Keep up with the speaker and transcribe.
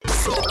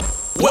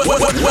Welcome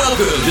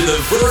to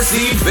the First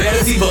Seed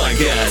Fantasy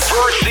Podcast.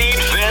 First Seed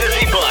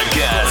Fantasy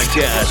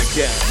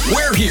Podcast.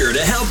 We're here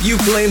to help you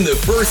claim the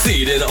first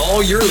seed in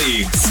all your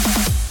leagues.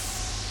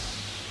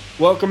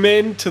 Welcome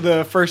in to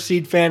the First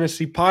Seed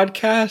Fantasy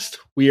Podcast.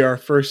 We are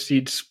First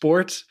Seed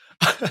Sports.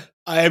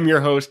 I am your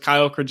host,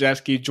 Kyle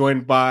Krajewski,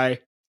 joined by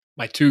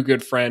my two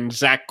good friends,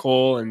 Zach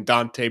Cole and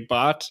Dante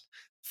Botts.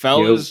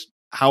 Fellas,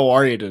 How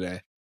are you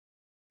today?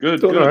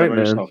 Good. All right, How about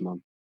yourself,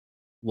 man?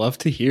 Love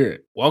to hear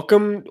it.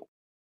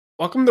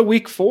 Welcome to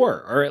week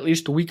 4, or at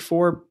least week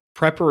 4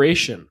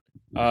 preparation.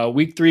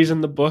 Week 3's in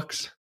the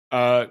books.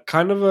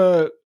 Kind of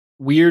a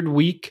weird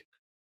week.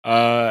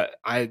 Not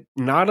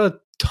a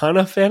ton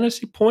of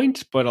fantasy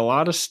points, but a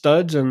lot of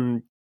studs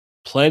and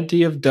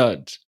plenty of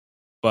duds.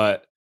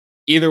 But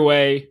either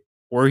way,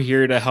 we're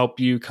here to help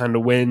you kind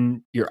of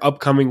win your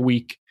upcoming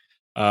week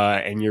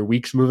and your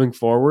weeks moving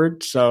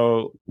forward.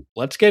 So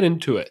let's get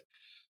into it.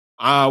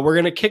 We're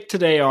going to kick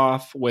today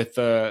off with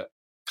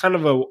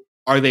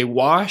are they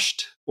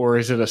washed or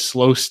is it a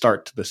slow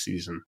start to the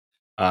season?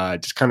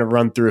 Just kind of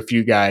run through a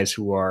few guys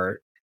who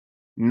are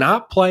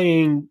not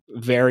playing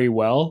very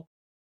well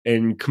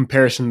in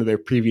comparison to their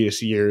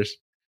previous years,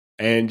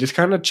 and just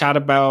kind of chat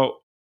about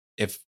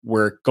if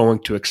we're going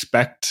to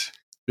expect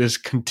this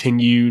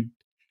continued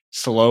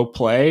slow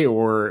play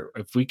or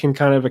if we can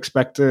kind of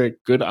expect a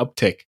good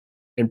uptick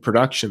in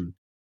production.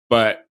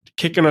 But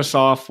kicking us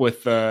off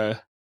with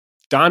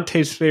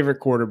Dante's favorite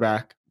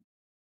quarterback,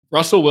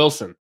 Russell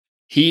Wilson.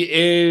 He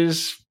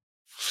is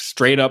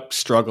straight up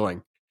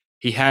struggling.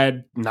 He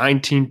had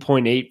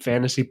 19.8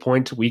 fantasy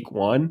points week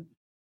 1,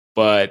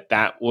 but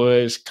that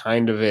was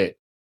kind of it.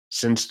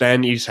 Since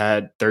then, he's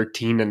had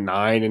 13 and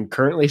 9 and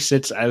currently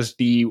sits as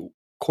the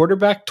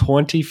quarterback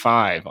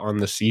 25 on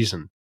the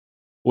season,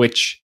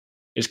 which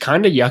is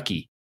kind of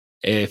yucky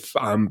if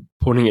I'm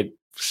putting it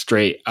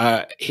straight.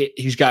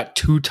 He's got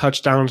 2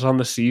 touchdowns on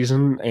the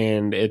season,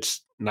 and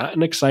it's not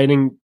an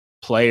exciting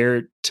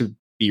player to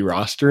be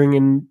rostering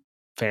in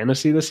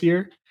fantasy this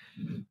year.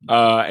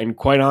 And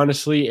quite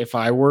honestly, if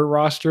I were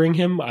rostering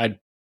him, I'd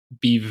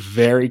be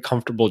very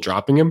comfortable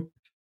dropping him.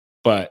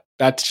 But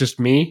that's just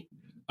me.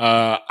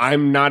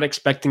 I'm not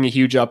expecting a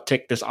huge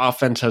uptick. This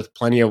offense has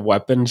plenty of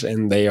weapons,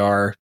 and they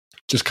are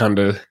just kind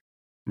of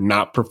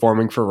not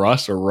performing for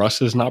Russ, or Russ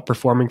is not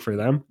performing for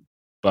them.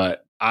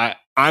 But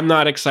I'm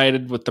not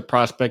excited with the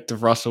prospect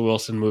of Russell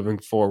Wilson moving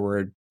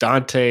forward.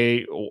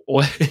 Dante,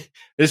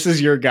 this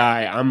is your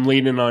guy. I'm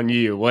leaning on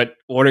you. What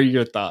are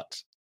your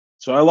thoughts?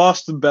 So I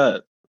lost a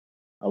bet,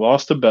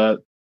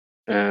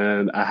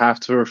 and I have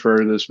to refer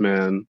to this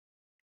man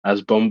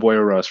as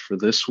Bumboy Russ for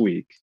this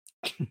week.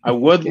 I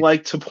would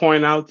like to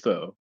point out,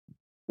 though,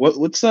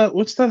 what's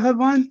that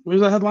headline? What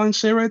does that headline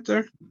say right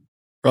there?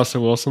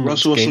 Russell Wilson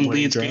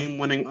leads game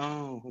winning.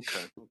 Oh,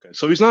 okay.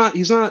 So he's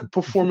not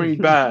performing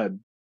bad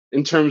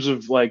in terms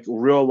of like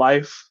real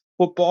life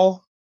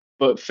football,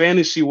 but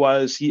fantasy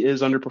wise, he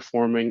is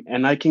underperforming,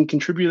 and I can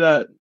contribute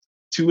that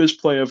to his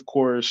play, of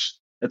course.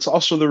 It's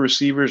also the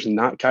receivers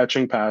not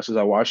catching passes.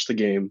 I watched the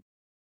game.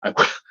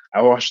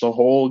 I watched the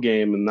whole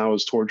game, and that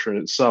was torture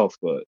in itself.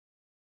 But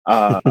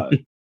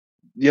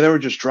they were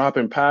just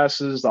dropping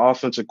passes. The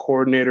offensive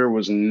coordinator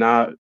was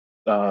not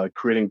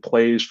creating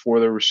plays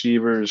for the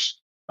receivers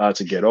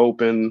to get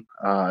open.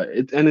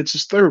 And it's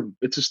his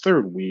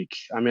third week.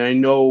 I mean, I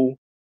know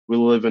we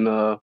live in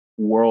a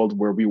world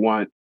where we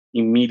want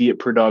immediate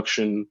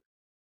production,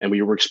 and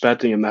we were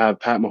expecting him to have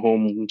Pat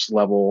Mahomes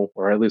level,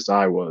 or at least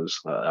I was.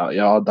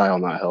 I'll die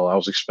on that hill. I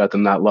was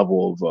expecting that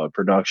level of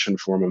production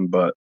from him,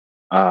 but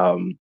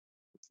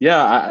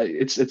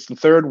it's the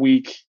third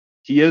week.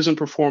 He isn't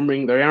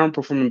performing. They aren't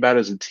performing bad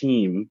as a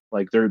team.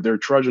 Like they're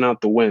trudging out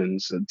the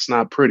wins. It's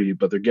not pretty,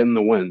 but they're getting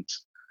the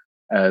wins.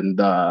 And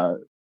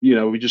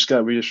we just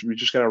got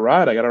to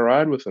ride. I got to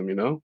ride with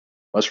him.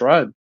 Let's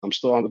ride. I'm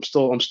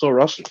still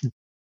Russell.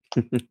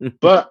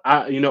 But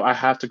I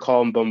have to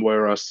call him Bumboy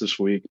Russ this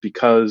week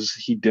because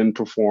he didn't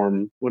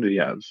perform. What did he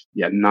have?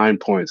 Yeah, 9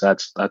 points.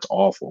 That's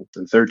awful.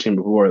 And 13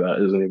 before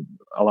that isn't even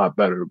a lot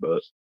better.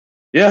 But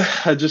yeah,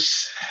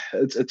 it's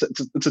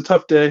a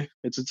tough day.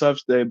 It's a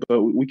tough day,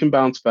 but we can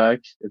bounce back.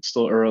 It's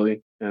still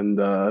early, and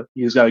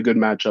he's got a good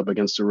matchup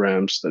against the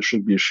Rams. That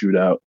should be a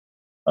shootout,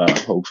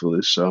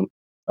 hopefully. So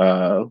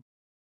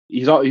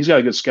he's got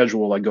a good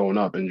schedule, like going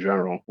up in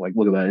general. Like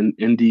look at that,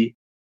 Indy.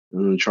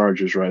 And then the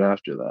Chargers right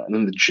after that, and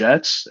then the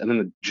Jets, and then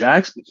the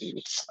Jags.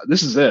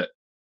 This is it.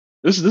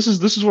 This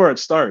is where it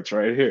starts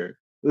right here.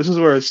 This is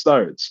where it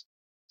starts.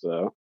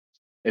 So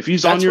if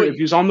he's on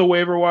the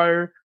waiver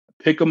wire,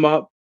 pick him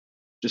up.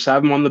 Just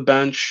have him on the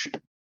bench,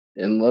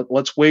 and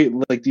let's wait.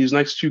 Like these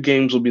next 2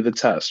 games will be the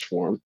test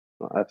for him.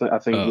 I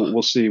think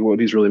we'll see what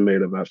he's really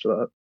made of after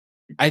that.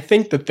 I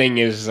think the thing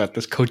is that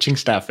this coaching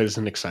staff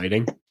isn't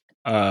exciting.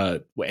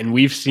 And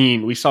we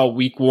saw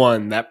week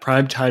 1, that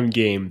primetime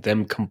game,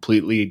 them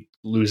completely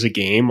lose a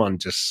game on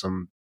just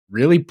some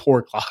really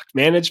poor clock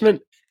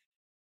management.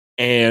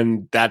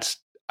 And that's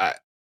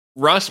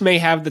Russ may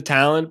have the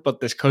talent, but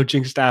this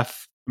coaching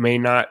staff may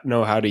not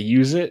know how to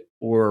use it,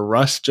 or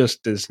Russ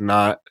just is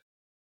not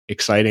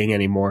exciting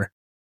anymore.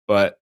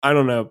 but I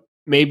don't know.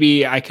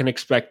 Maybe I can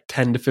expect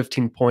 10 to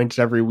 15 points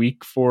every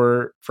week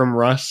from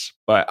Russ,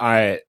 but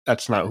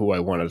that's not who I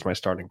want as my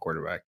starting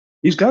quarterback.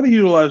 He's got to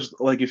utilize,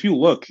 like, if you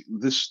look,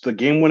 the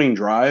game-winning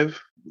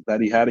drive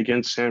that he had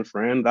against San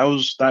Fran,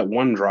 that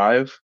one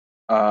drive.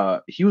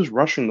 He was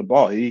rushing the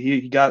ball.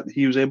 He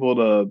was able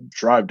to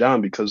drive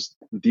down because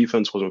the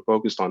defense wasn't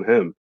focused on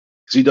him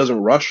because he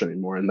doesn't rush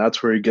anymore, and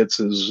that's where he gets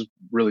his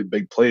really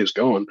big plays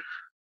going.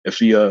 If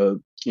he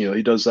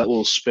he does that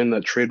little spin,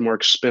 that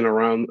trademark spin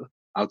around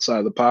outside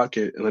of the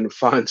pocket, and then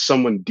finds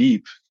someone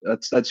deep.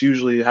 That's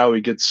usually how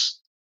he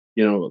gets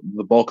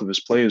the bulk of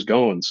his plays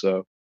going.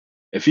 So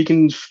if he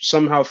can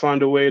somehow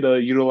find a way to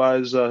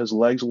utilize his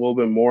legs a little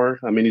bit more,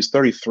 I mean, he's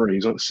 33,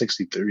 he's not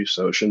 63,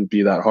 so it shouldn't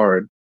be that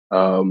hard.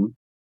 Well,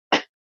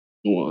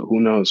 who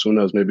knows?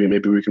 Maybe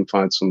we can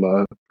find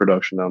some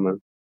production down there.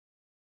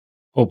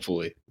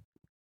 Hopefully.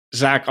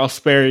 Zach, I'll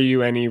spare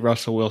you any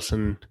Russell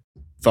Wilson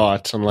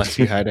thoughts unless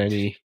you had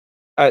any.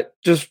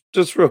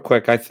 Just real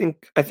quick, I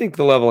think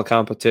the level of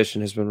competition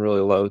has been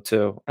really low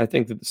too. I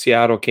think that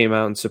Seattle came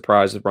out and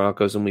surprised the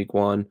Broncos in week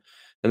 1,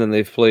 and then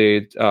they've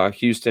played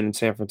Houston and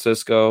San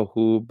Francisco,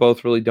 who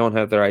both really don't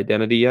have their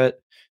identity yet.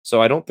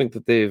 So I don't think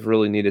that they've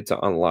really needed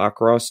to unlock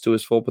Russ to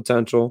his full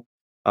potential.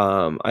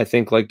 I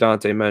think, like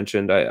Dante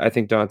mentioned, I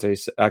think Dante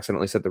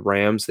accidentally said the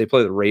Rams. They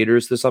play the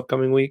Raiders this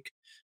upcoming week,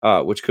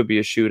 which could be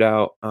a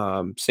shootout.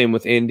 Same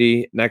with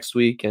Indy next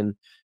week, and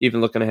even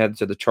looking ahead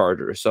to the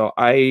Chargers. So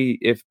I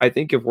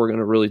think if we're going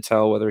to really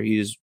tell whether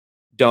he's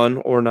done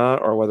or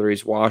not, or whether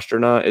he's washed or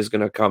not, is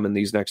going to come in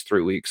these next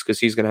 3 weeks, because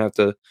he's going to have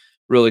to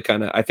really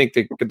I think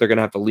they're going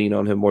to have to lean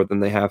on him more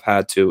than they have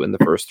had to in the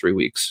first 3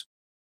 weeks.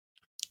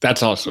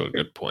 That's also a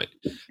good point,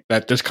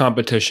 that this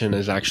competition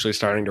is actually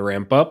starting to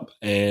ramp up,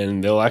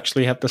 and they'll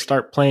actually have to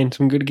start playing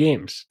some good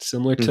games,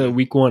 similar to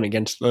week 1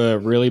 against the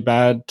really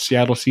bad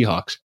Seattle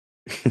Seahawks.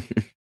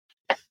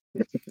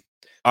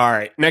 All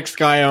right, next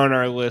guy on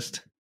our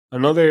list,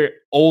 another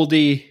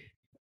oldie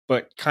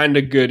but kind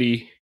of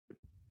goodie,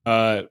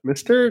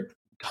 Mr.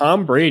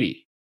 Tom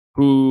Brady,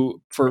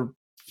 who for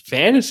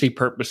fantasy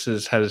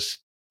purposes has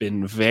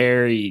been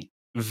very,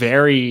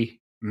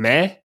 very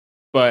meh.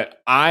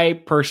 But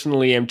I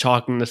personally am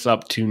chalking this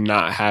up to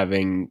not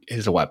having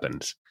his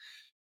weapons.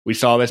 We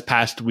saw this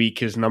past week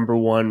his number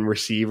one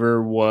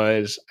receiver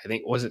was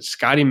it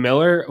Scotty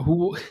Miller?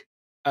 Who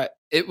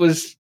it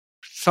was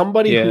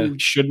somebody who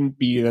shouldn't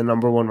be the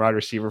number one wide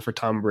receiver for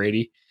Tom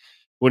Brady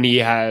when he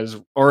has,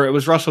 or it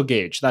was Russell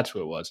Gage. That's who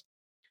it was.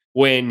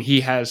 When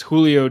he has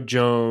Julio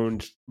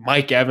Jones,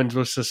 Mike Evans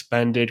was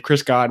suspended,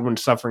 Chris Godwin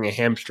suffering a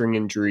hamstring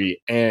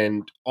injury,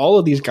 and all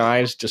of these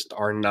guys just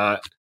are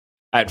not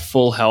at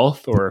full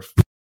health or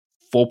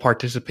full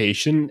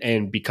participation,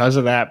 and because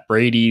of that,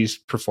 Brady's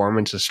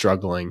performance is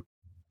struggling,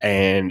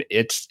 and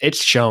it's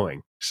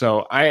showing.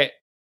 So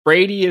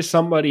Brady is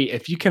somebody,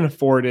 if you can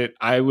afford it,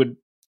 I would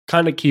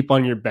kind of keep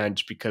on your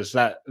bench, because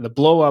that the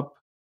blow up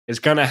is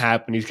going to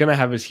happen. He's going to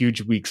have his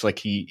huge weeks like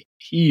he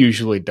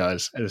usually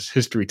does, as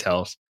history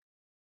tells.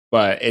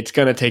 But it's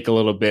going to take a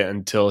little bit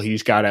until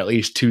he's got at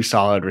least 2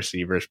 solid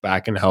receivers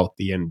back and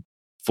healthy and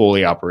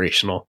fully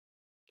operational.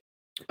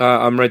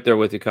 I'm right there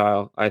with you,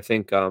 Kyle. I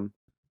think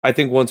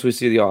once we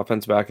see the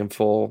offense back in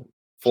full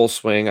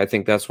swing, I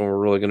think that's when we're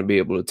really going to be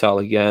able to tell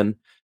again.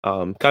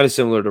 Kind of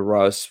similar to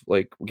Russ,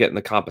 like getting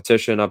the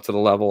competition up to the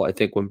level. I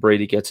think when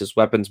Brady gets his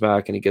weapons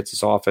back and he gets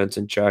his offense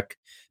in check,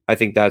 I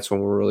think that's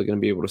when we're really going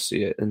to be able to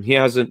see it. And he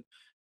hasn't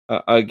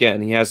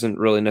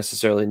really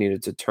necessarily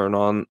needed to turn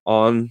on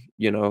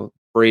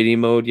Brady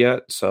mode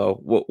yet. So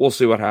we'll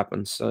see what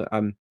happens.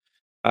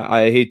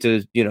 I hate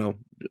to,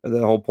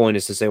 the whole point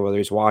is to say whether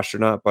he's washed or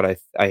not, but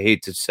I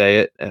hate to say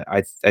it.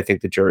 I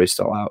think the jury's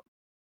still out.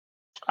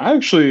 I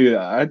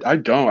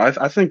don't.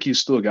 I think he's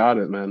still got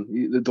it, man.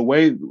 The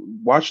way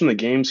watching the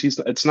games,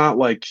 it's not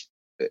like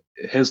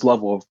his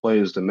level of play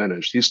is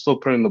diminished. He's still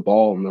putting the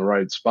ball in the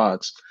right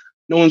spots.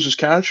 No one's just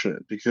catching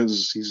it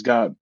because he's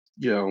got,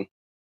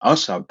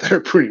 us out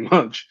there pretty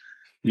much,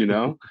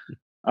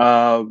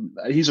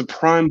 He's a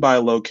prime buy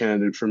low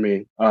candidate for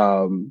me.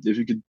 If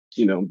you could,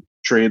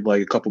 trade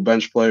like a couple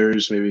bench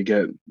players, maybe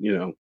get,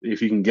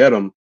 if you can get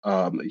them,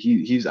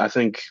 he's, I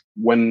think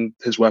when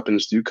his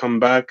weapons do come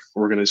back,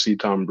 we're going to see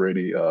Tom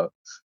Brady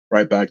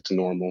right back to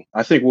normal.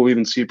 I think we'll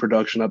even see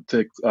production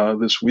uptick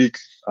this week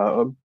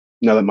now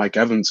that Mike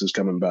Evans is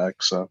coming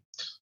back. So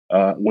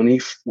when he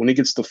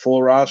gets the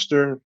full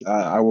roster,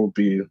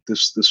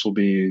 this will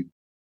be,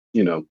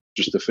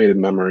 just a faded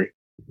memory.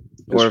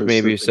 Or if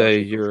maybe say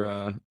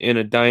you're in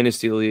a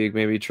dynasty league,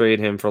 maybe trade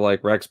him for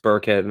like Rex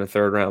Burkhead and a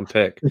 3rd round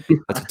pick.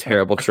 That's a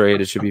terrible trade.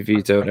 It should be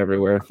vetoed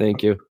everywhere.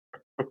 Thank you.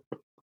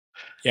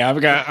 Yeah,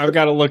 I've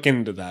got to look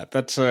into that.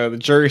 That's the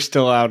jury's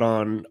still out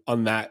on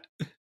that.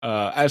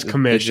 As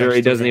commission, the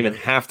jury doesn't even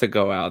have to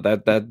go out.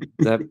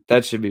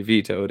 That should be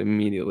vetoed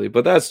immediately.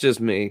 But that's just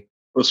me.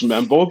 Listen,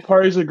 man, both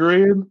parties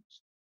agreed.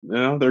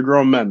 They're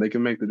grown men. They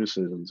can make the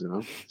decisions.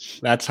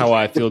 That's how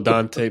I feel,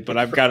 Dante. But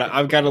I've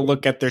got to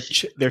look at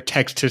their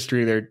text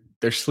history, their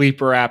their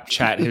sleeper app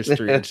chat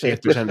history and see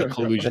if there's any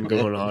collusion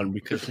going on,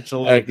 because it's a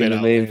little Back in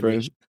bit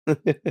the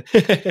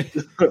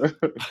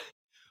mainframe.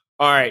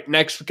 All right,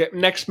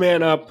 next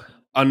man up,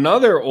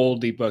 another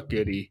oldie but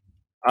goodie.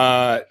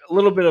 A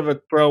little bit of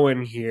a throw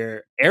in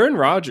here. Aaron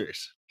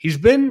Rodgers. He's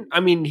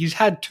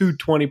had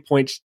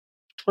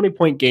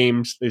 20-point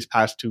games these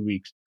past 2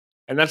 weeks.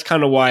 And that's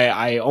kind of why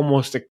I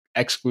almost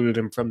excluded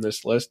him from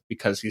this list,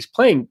 because he's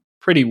playing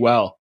pretty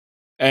well.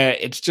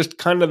 It's just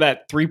kind of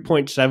that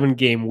 3.7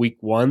 game week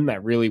 1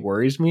 that really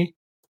worries me.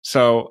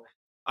 So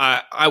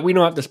we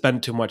don't have to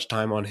spend too much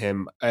time on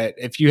him.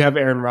 If you have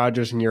Aaron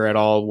Rodgers and you're at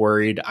all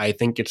worried, I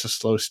think it's a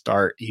slow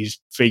start.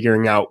 He's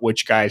figuring out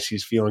which guys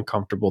he's feeling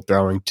comfortable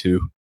throwing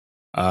to.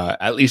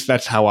 At least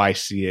that's how I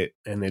see it.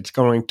 And it's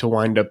going to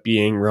wind up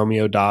being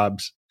Romeo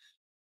Doubs.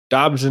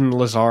 Doubs and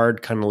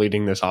Lazard kind of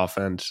leading this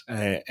offense,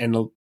 and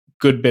a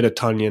good bit of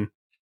Tonyan.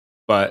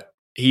 But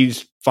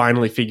he's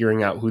finally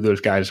figuring out who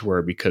those guys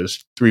were,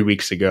 because 3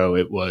 weeks ago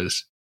it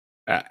was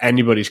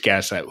anybody's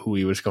guess at who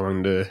he was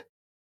going to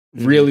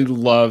really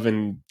love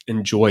and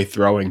enjoy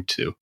throwing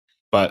to.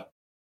 But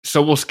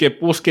so we'll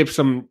skip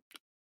some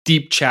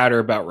deep chatter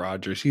about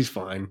Rodgers. He's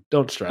fine.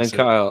 Don't stress. And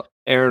Kyle,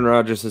 Aaron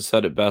Rodgers has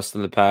said it best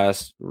in the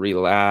past.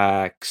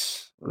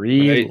 Relax.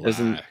 Right?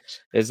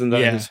 Isn't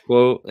that his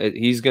quote?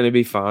 He's going to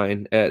be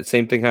fine.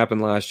 Same thing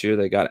happened last year.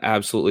 They got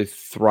absolutely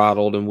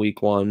throttled in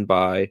week 1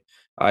 by,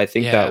 I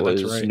think that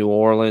was right, New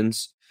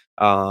Orleans.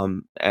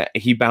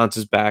 He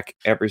bounces back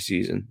every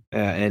season.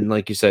 And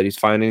like you said, he's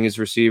finding his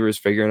receivers,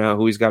 figuring out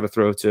who he's got to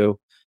throw to,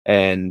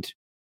 and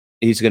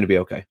he's going to be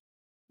okay.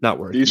 Not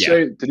worried.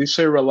 Did he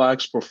say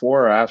relax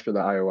before or after the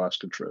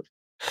ayahuasca trip?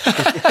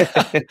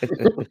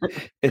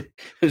 It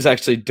was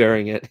actually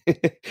during it.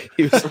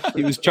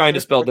 he was trying to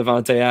spell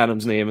Devontae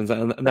Adams' name,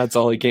 and that's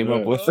all he came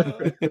up with.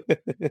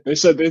 They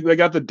said they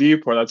got the D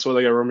part. That's why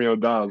they got Romeo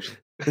Doubs.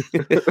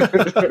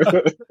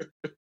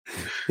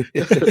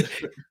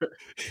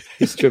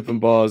 He's tripping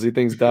balls. He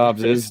thinks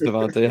Dobbs is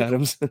Devontae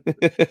Adams.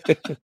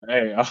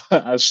 Hey,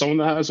 as someone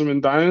that has him in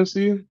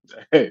Dynasty,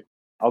 hey,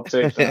 I'll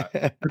take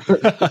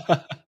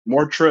that.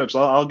 More trips.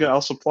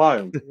 I'll supply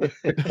them.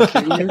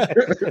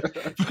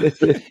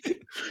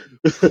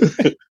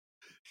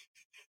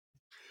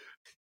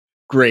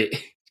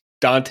 Great.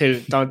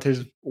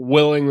 Dante's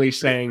willingly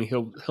saying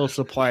he'll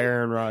supply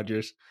Aaron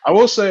Rodgers. I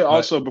will say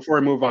also, before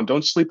I move on,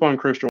 don't sleep on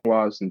Christian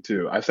Watson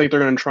too. I think they're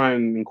going to try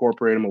and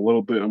incorporate him a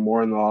little bit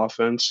more in the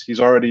offense. He's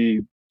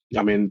already,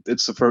 I mean,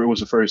 it was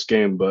the first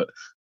game, but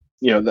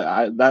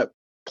that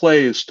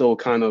play is still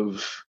kind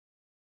of,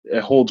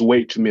 it holds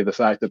weight to me. The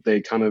fact that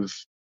they kind of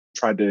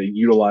tried to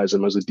utilize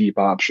him as a deep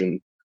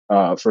option,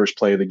 first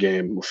play of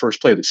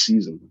the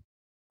season.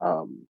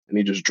 And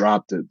he just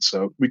dropped it.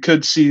 So we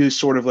could see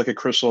sort of like a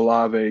Chris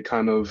Olave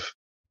kind of,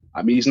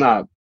 I mean, he's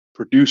not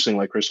producing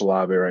like Chris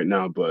Olave right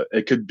now, but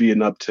it could be an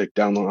uptick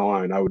down the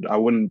line. I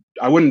wouldn't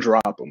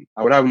drop him.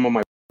 I would have him on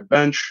my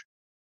bench,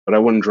 but I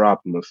wouldn't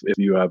drop him if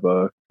you have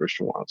a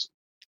Christian Watson.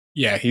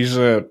 Yeah, he's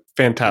a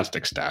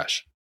fantastic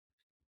stash.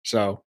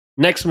 So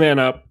next man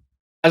up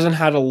hasn't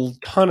had a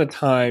ton of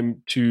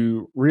time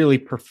to really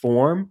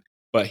perform,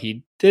 but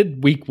he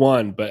did week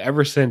 1. But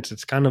ever since,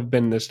 it's kind of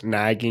been this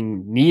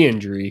nagging knee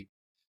injury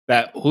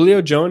that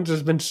Julio Jones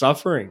has been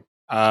suffering.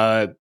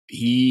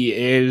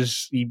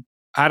 He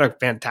had a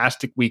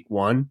fantastic week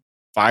 1,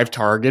 5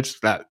 targets.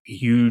 That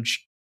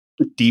huge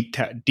deep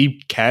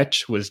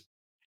catch was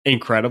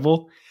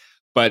incredible.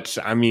 But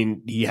I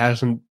mean, he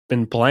hasn't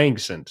been playing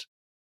since.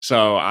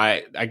 So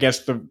I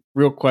guess the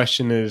real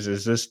question is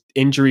this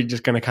injury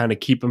just going to kind of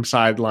keep him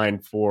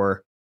sidelined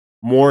for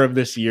more of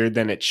this year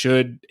than it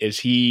should? Is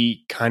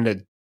he kind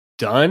of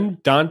done?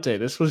 Dante,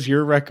 this was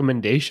your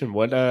recommendation.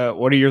 What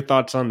are your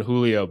thoughts on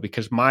Julio?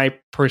 Because my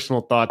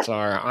personal thoughts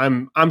are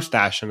I'm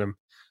stashing him.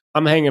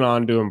 I'm hanging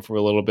on to him for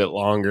a little bit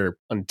longer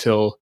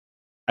until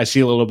I see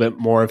a little bit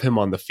more of him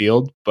on the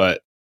field,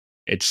 but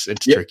it's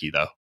tricky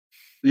though.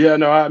 Yeah,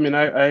 no, I mean,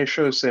 I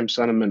share the same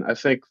sentiment. I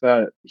think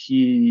that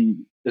he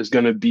is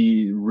going to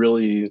be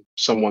really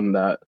someone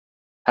that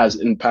has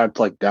impact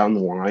like down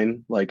the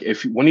line. Like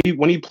when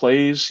he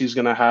plays, he's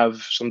going to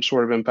have some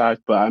sort of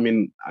impact. But I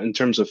mean, in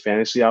terms of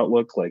fantasy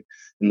outlook, like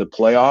in the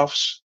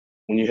playoffs,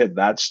 when you hit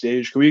that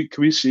stage, can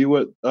we see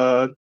what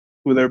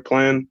who they're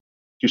playing? Can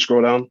you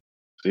scroll down?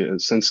 Yeah,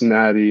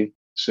 Cincinnati,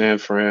 San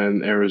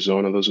Fran,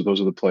 Arizona. Those are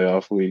the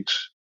playoff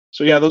weeks.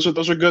 So yeah, those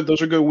are good.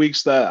 Those are good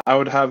weeks that I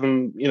would have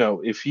him.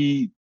 If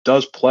he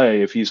does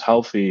play, if he's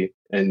healthy,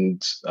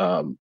 and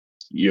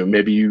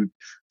maybe you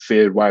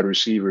fade wide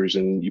receivers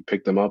and you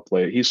pick them up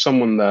late. He's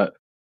someone that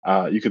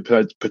you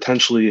could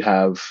potentially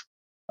have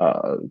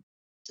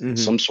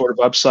some sort of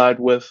upside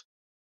with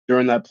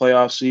during that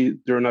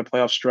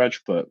playoff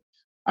stretch. But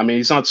I mean,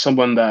 he's not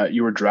someone that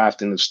you were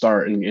drafting to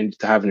start and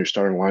to have in your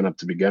starting lineup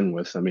to begin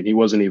with. I mean, he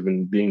wasn't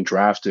even being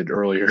drafted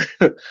earlier.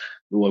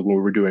 When we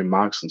were doing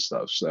mocks and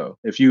stuff. So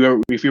if you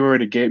were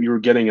to get, you were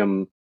getting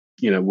him,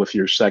 with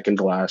your second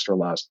to last or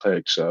last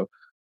pick. So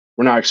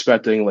we're not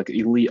expecting like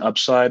elite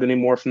upside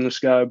anymore from this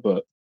guy.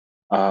 But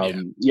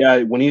when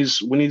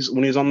he's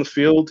on the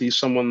field, he's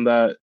someone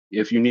that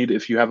if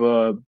you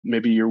have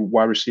maybe your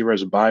wide receiver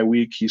as a bye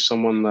week, he's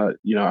someone that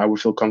I would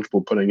feel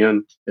comfortable putting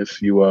in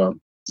if you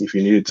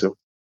needed to.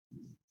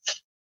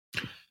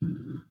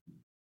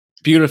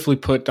 Beautifully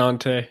put,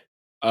 Dante.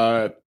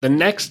 The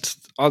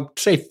next, I'll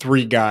say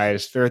 3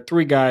 guys. There are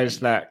 3 guys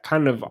that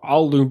kind of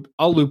I'll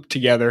loop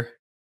together,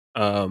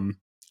 and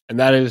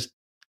that is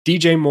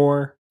DJ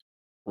Moore,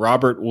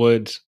 Robert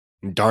Woods,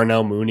 and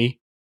Darnell Mooney,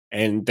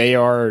 and they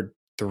are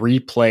 3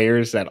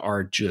 players that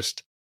are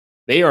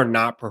they are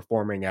not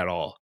performing at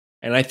all.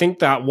 And I think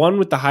that one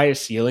with the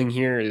highest ceiling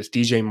here is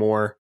DJ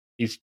Moore.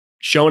 He's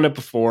shown it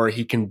before.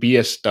 He can be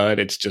a stud.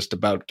 It's just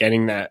about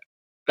getting that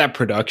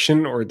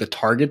production or the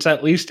targets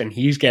at least, and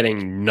he's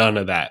getting none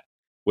of that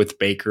with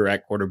Baker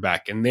at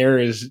quarterback. And there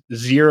is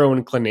zero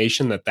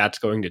inclination that that's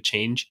going to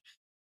change.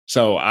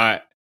 So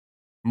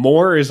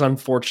Moore is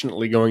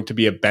unfortunately going to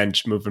be a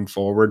bench moving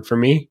forward for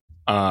me.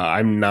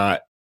 I'm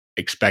not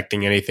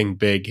expecting anything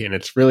big, and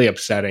it's really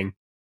upsetting.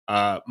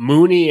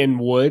 Mooney and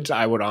Woods,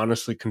 I would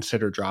honestly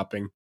consider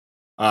dropping.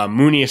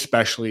 Mooney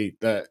especially,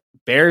 the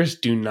Bears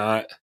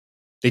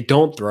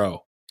don't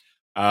throw.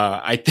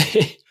 I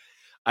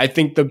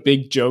think the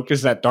big joke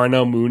is that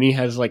Darnell Mooney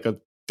has like a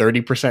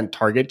 30%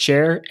 target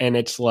share, and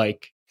it's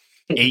like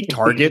 8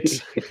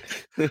 targets,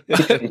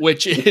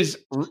 which is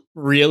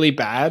really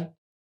bad.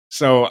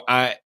 So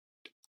I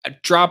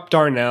drop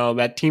Darnell.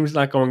 That team's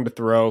not going to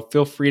throw.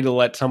 Feel free to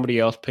let somebody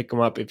else pick him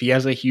up. If he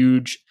has a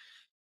huge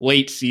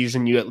late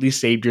season, you at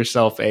least saved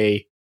yourself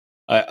a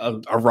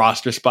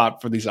roster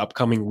spot for these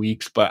upcoming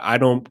weeks. But I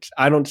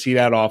don't see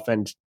that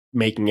offense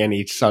making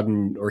any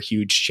sudden or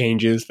huge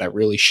changes that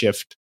really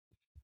shift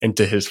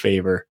into his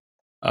favor.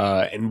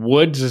 And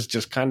Woods is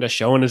just kind of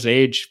showing his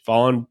age,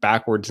 falling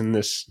backwards in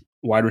this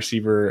wide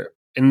receiver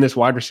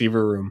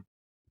room.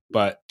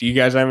 But do you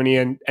guys have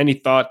any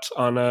thoughts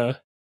on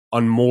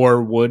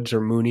Moore, Woods,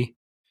 or Mooney?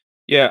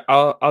 Yeah,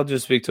 I'll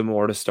just speak to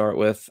Moore to start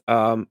with.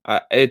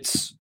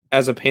 It's,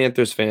 as a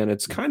Panthers fan,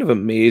 it's kind of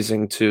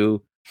amazing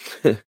to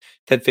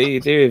that they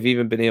have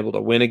even been able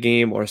to win a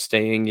game or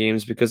stay in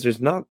games, because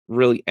there's not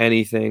really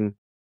anything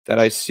that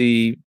I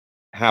see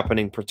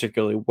happening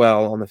particularly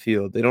well on the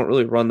field. They don't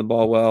really run the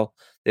ball well.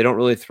 They don't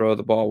really throw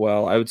the ball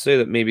well. I would say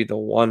that maybe the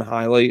one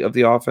highlight of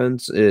the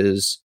offense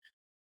is,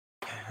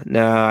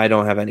 I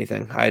don't have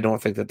anything. I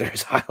don't think that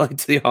there's highlight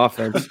to the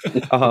offense.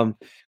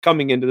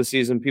 Coming into the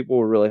season, people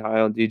were really high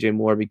on DJ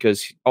Moore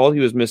because all he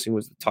was missing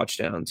was the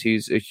touchdowns.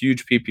 He's a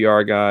huge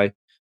PPR guy.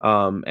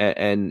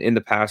 And in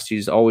the past,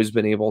 he's always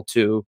been able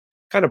to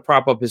kind of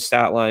prop up his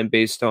stat line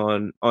based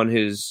on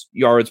his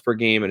yards per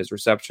game and his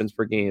receptions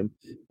per game.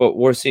 But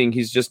we're seeing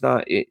he's just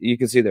not, you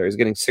can see there, he's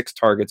getting 6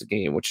 targets a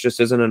game, which just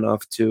isn't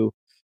enough to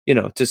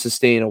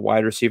sustain a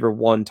wide receiver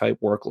 1 type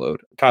workload.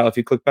 Kyle, if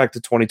you click back to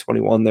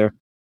 2021 there,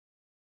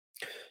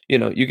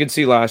 you can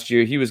see last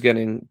year he was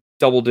getting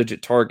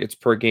double-digit targets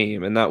per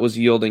game, and that was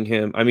yielding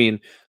him. I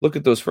mean, look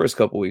at those first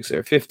couple weeks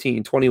there,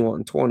 15,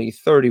 21, 20,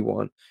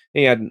 31.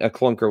 He had a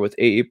clunker with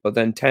 8, but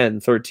then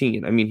 10,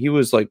 13. I mean, he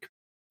was like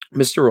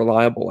Mr.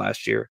 Reliable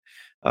last year.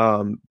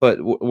 But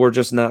we're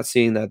just not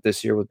seeing that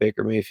this year with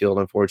Baker Mayfield,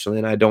 unfortunately,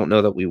 and I don't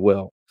know that we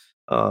will.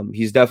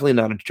 He's definitely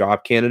not a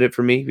drop candidate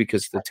for me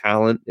because the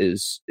talent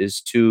is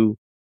too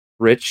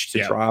rich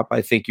to drop.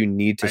 I think you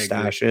need to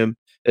stash him,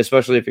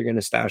 especially if you're going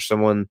to stash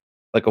someone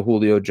like a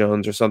Julio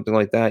Jones or something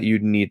like that.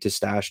 You'd need to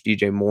stash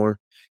DJ Moore.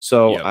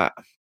 So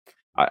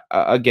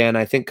again,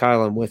 I think,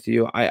 Kyle, I'm with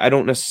you. I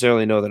don't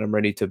necessarily know that I'm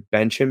ready to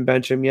bench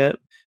him yet,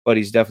 but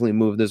he's definitely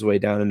moved his way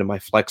down into my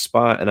flex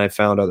spot, and I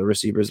found other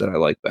receivers that I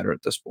like better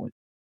at this point.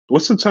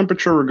 What's the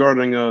temperature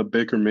regarding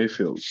Baker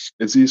Mayfield?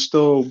 Is he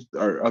still?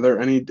 Are there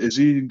any? Is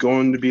he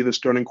going to be the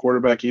starting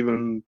quarterback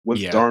even with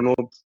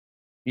Darnold?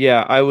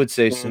 Yeah, I would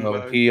say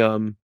so. He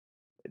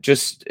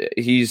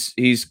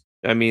he's.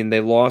 I mean, they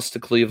lost to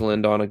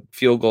Cleveland on a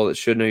field goal that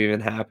shouldn't have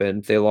even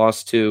happened. They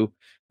lost to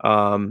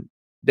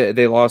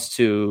they lost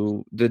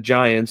to the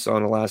Giants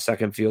on a last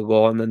second field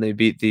goal, and then they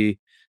beat the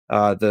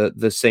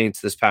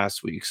Saints this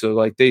past week. So,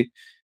 like,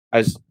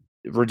 as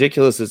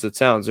ridiculous as it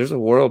sounds, there's a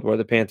world where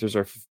the Panthers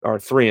are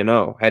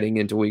 3-0 heading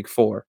into week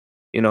 4.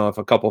 If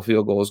a couple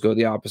field goals go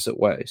the opposite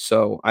way.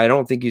 So I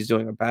don't think he's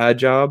doing a bad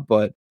job,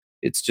 but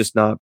it's just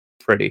not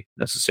pretty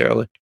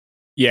necessarily.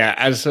 Yeah,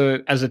 as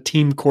a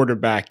team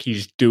quarterback,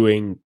 he's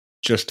doing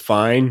just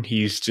fine.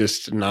 He's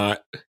just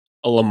not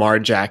a Lamar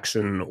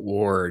Jackson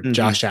or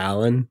Josh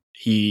Allen.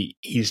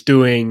 He's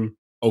doing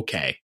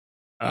okay.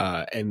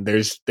 And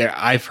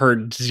I've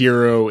heard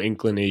zero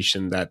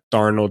inclination that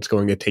Darnold's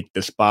going to take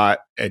the spot.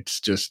 It's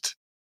just,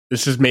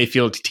 this is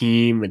Mayfield's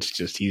team. It's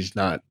just, he's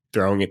not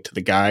throwing it to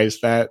the guys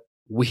that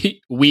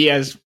we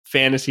as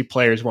fantasy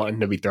players want him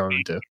to be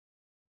thrown to.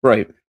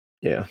 Right.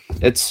 Yeah.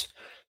 It's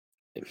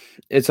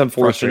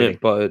unfortunate,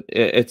 but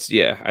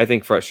I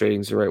think frustrating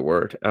is the right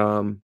word.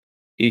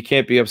 You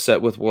can't be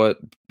upset with what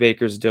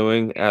Baker's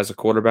doing as a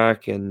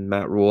quarterback, and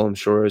Matt Rule, I'm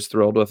sure, is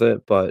thrilled with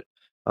it. But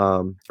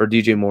for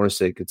DJ Moore's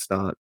sake, it's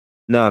not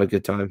a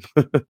good time.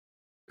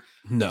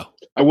 No,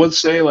 I would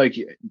say, like,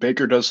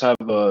 Baker does have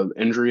an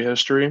injury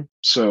history,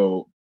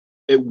 so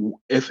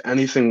if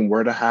anything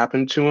were to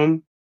happen to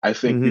him, I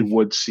think we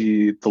would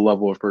see the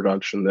level of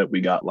production that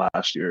we got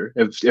last year.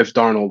 If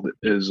Darnold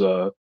is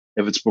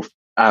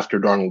after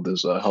Darnold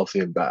is healthy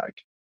and back.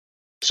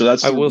 So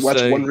that's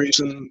one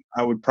reason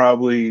I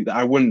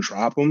wouldn't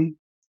drop him.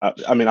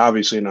 I mean,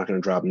 obviously you're not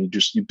going to drop him.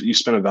 You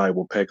spend a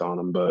valuable pick on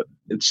him, but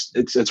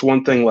it's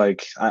one thing.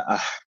 Like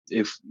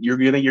if you're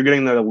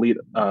getting that elite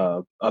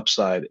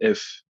upside,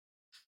 if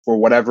for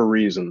whatever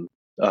reason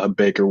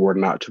Baker were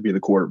not to be the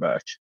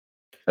quarterback,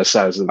 as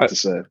sad as it to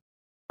say.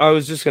 I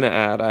was just going to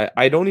add,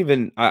 I don't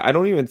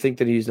even think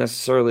that he's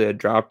necessarily a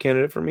drop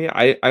candidate for me.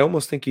 I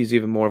almost think he's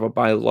even more of a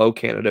buy low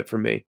candidate for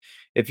me.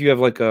 If you have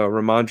like a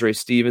Ramondre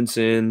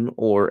Stevenson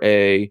or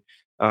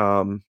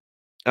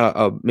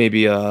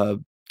maybe a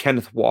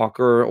Kenneth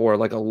Walker or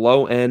like a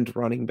low end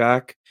running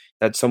back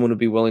that someone would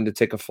be willing to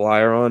take a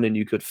flyer on, and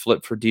you could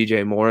flip for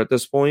DJ Moore at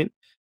this point,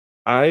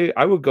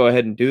 I would go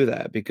ahead and do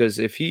that, because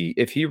if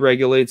he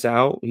regulates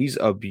out, he's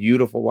a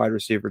beautiful wide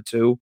receiver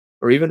too,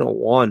 or even a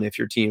 1 if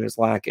your team is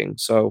lacking.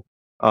 So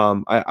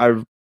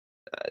I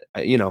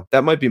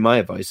that might be my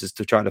advice, is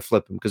to try to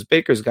flip him, because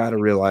Baker's got to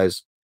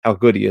realize how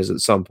good he is at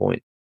some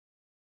point.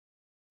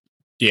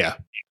 Yeah.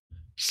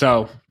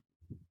 So,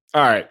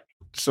 all right.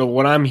 So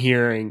what I'm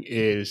hearing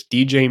is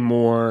DJ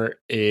Moore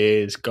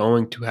is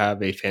going to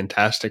have a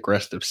fantastic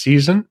rest of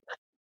season.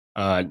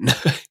 No,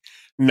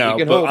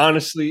 but hope.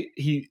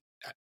 Honestly,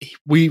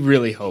 we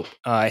really hope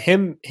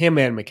him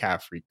and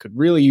McCaffrey could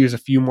really use a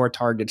few more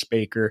targets.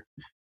 Baker,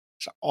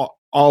 it's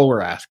all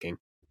we're asking.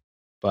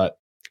 But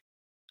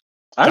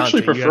I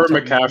actually prefer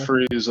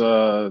McCaffrey's.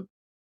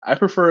 I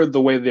prefer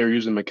the way they're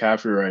using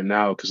McCaffrey right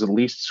now, because at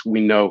least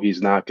we know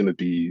he's not going to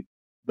be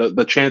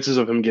the chances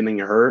of him getting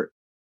hurt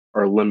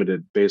are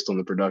limited based on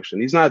the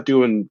production. He's not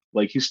doing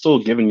he's still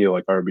giving you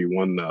like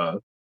RB1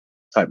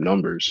 type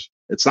numbers.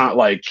 It's not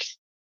like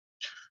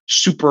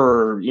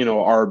super,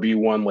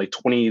 RB1 like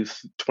 20,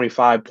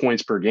 25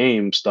 points per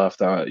game stuff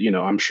that,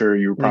 I'm sure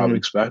you're probably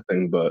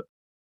expecting, but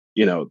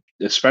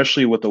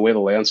especially with the way the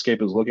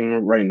landscape is looking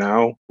right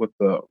now with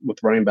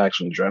running backs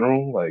in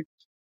general, like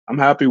I'm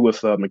happy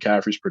with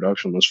McCaffrey's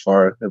production thus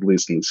far, at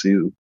least in the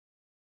season.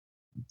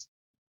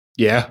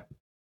 Yeah,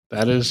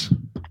 it's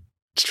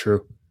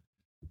true.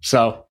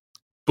 So,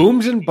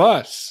 booms and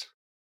busts.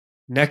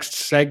 Next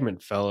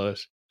segment,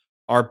 fellas.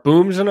 Our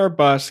booms and our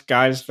busts,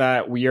 guys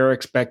that we are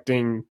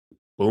expecting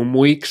boom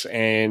weeks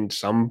and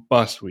some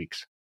bust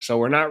weeks. So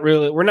we're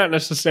not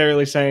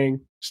necessarily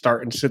saying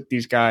start and sit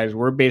these guys.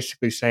 We're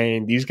basically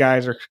saying these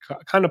guys are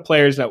kind of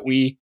players that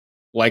we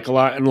like a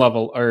lot and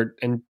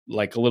and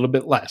like a little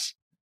bit less.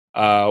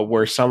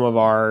 Where some of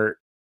our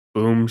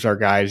booms are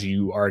guys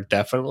you are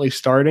definitely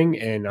starting,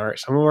 and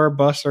some of our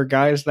busts are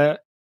guys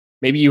that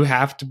maybe you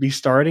have to be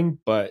starting,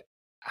 but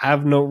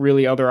have no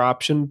really other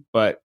option,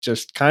 but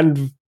just kind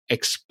of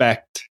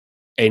expect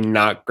a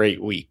not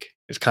great week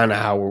is kind of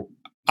how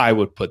I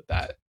would put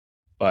that.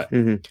 But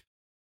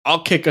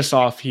I'll kick us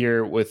off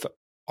here with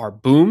our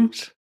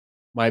booms.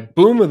 My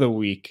boom of the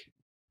week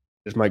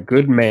is my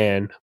good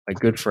man, my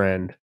good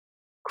friend,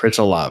 Chris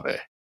Olave.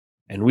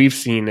 And we've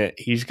seen it.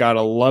 He's got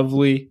a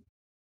lovely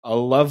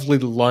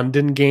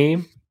London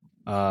game,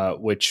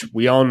 which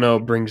we all know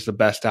brings the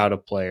best out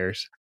of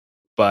players.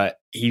 But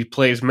he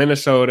plays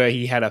Minnesota.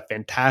 He had a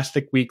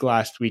fantastic week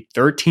last week,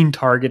 13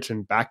 targets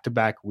in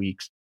back-to-back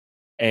weeks.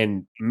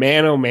 And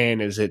man, oh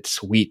man, is it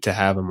sweet to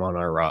have him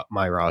on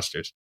my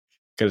rosters,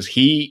 because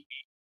he's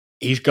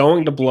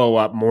going to blow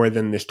up more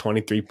than this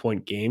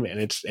 23-point game, and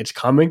it's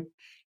coming.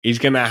 He's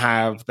going to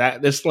have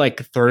this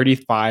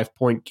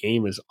 35-point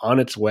game is on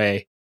its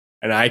way,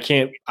 and I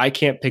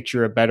can't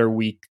picture a better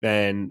week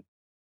than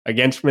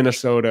against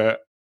Minnesota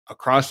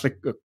across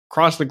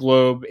the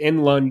globe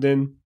in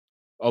London.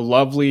 A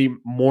lovely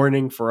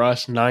morning for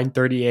us,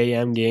 9:30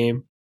 a.m.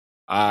 game.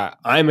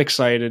 I'm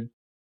excited.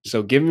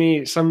 So give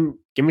me some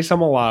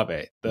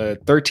Olave. The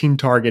 13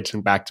 targets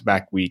in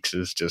back-to-back weeks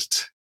is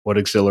just what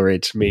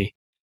exhilarates me.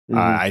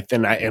 I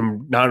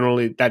am not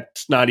only,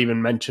 that's not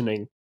even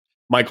mentioning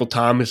Michael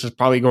Thomas is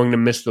probably going to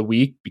miss the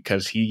week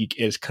because he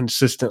is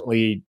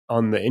consistently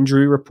on the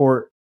injury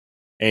report,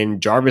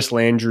 and Jarvis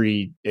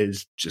Landry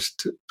is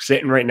just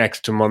sitting right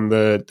next to him on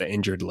the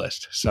injured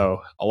list.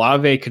 So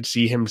Olave could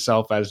see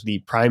himself as the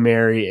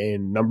primary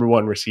and number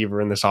one receiver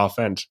in this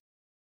offense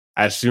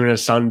as soon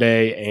as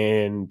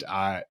Sunday, and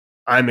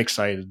I'm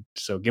excited.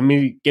 So give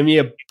me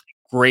a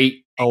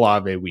great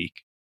Olave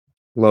week.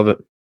 Love it.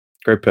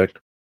 Great pick.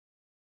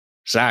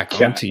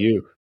 Zach, on to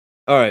you.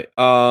 All right.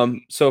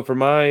 So for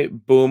my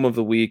boom of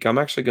the week, I'm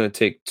actually going to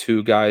take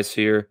two guys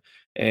here,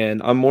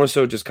 and I'm more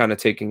so just kind of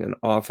taking an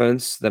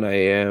offense than I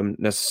am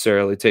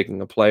necessarily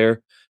taking a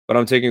player, but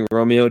I'm taking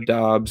Romeo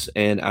Doubs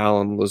and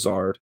Allen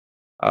Lazard,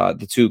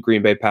 the two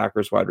Green Bay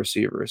Packers wide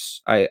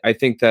receivers. I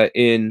think that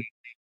in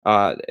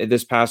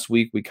this past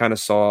week, we kind of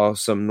saw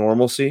some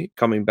normalcy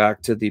coming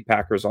back to the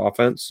Packers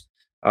offense,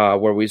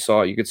 where we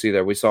saw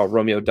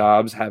Romeo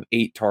Doubs have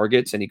 8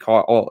 targets, and he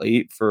caught all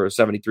 8 for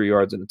 73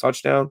 yards and a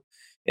touchdown.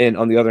 And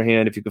on the other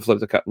hand, if you could flip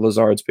the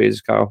Lazard's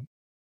page, Kyle.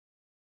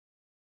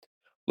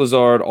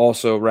 Lazard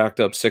also racked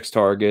up 6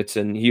 targets,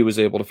 and he was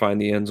able to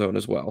find the end zone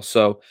as well.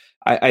 So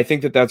I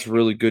think that that's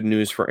really good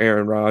news for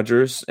Aaron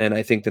Rodgers, and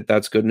I think that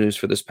that's good news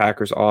for this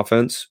Packers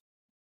offense.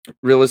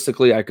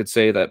 Realistically, I could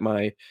say that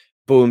my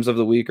booms of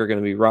the week are going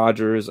to be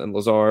Rodgers and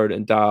Lazard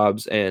and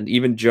Dobbs and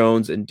even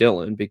Jones and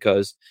Dillon,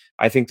 because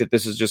I think that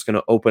this is just going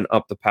to open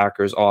up the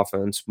Packers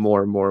offense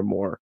more and more and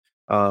more.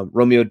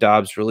 Romeo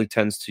Dobbs really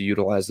tends to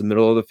utilize the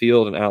middle of the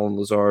field, and Alan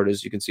Lazard,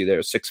 as you can see there,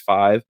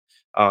 6'5".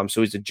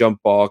 So he's a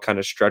jump ball, kind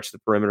of stretch the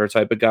perimeter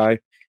type of guy.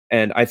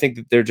 And I think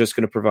that they're just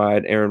going to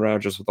provide Aaron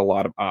Rodgers with a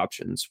lot of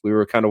options. We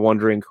were kind of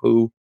wondering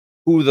who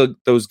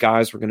those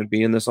guys were going to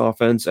be in this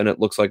offense, and it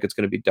looks like it's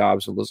going to be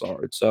Dobbs and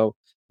Lazard. So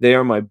they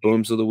are my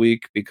booms of the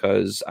week,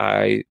 because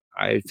I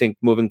think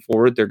moving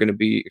forward they're going to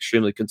be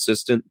extremely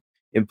consistent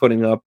in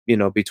putting up,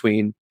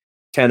 between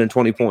 10 and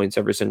 20 points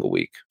every single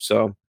week.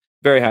 So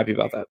very happy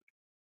about that.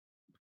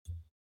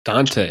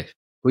 Dante,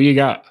 who you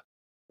got?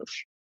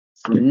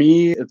 For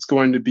me, it's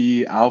going to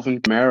be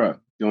Alvin Kamara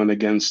going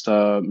against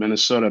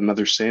Minnesota,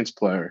 another Saints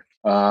player.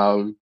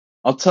 I'll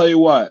tell you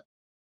what.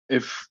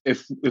 If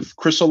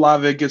Chris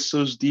Olave gets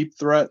those deep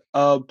threat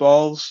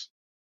balls,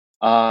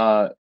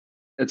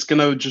 it's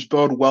gonna just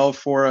bode well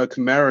for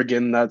Kamara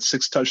getting that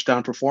 6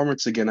 touchdown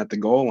performance again at the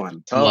goal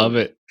line. Love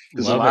it.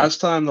 Because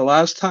the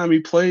last time he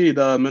played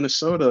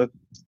Minnesota,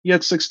 he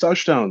had 6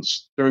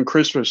 touchdowns during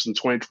Christmas in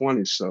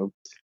 2020. So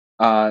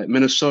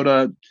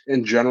Minnesota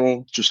in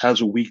general just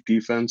has a weak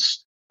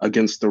defense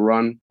against the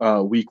run.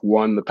 Week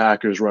 1, the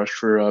Packers rushed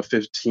for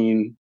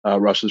 15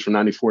 rushes for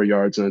 94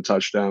 yards and a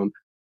touchdown.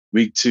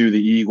 Week 2, the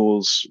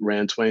Eagles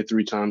ran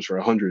 23 times for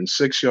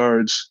 106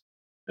 yards.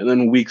 And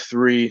then week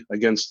 3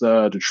 against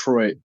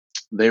Detroit,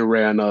 they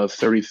ran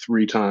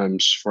 33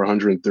 times for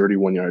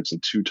 131 yards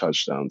and 2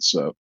 touchdowns.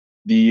 So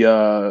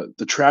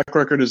the track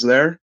record is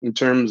there in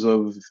terms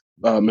of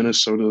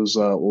Minnesota's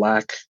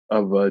lack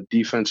of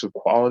defensive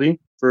quality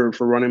for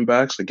running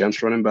backs,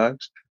 against running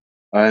backs.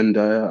 And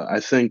I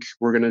think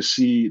we're going to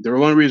see, the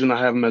only reason I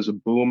have him as a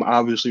boom,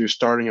 obviously you're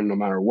starting him no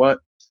matter what.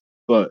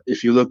 But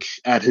if you look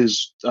at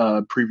his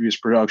previous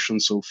production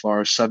so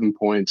far, 7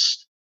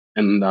 points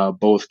in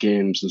both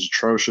games is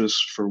atrocious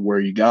for where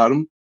you got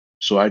him.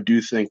 So I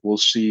do think we'll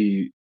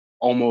see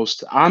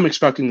I'm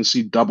expecting to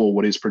see double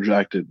what he's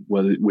projected,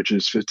 which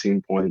is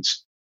 15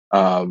 points.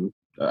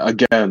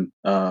 Again,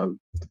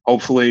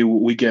 hopefully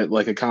we get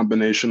like a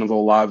combination of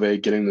Olave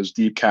getting those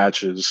deep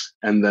catches,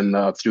 and then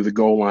through the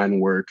goal line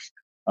work,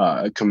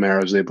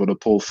 Kamara is able to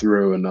pull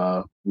through,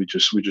 and we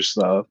just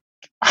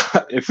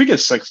if we get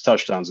 6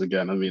 touchdowns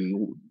again, I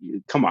mean,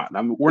 come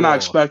on. We're not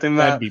expecting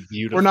that. That'd be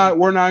beautiful.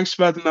 We're not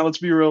expecting that. Let's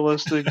be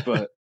realistic.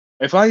 But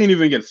if I can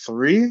even get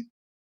 3,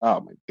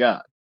 oh my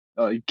God.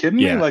 Are you kidding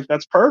me? Like,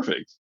 that's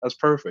perfect. That's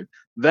perfect.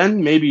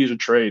 Then maybe he's a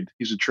trade.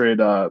 He's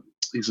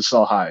a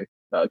sell high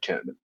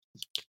candidate.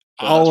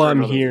 So all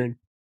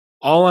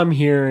I'm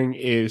hearing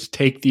is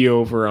take the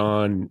over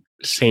on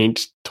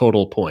Saints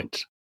total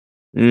points.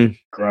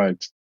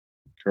 Correct.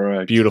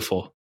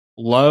 Beautiful.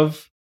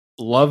 Love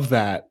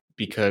that,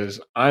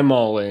 because I'm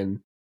all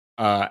in.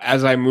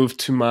 As I move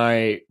to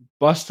my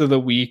bust of the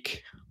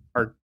week,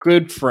 our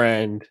good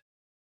friend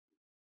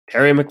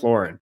Terry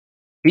McLaurin.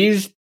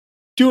 He's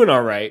doing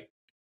all right.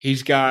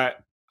 He's got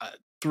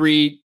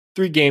three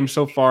games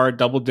so far,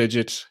 double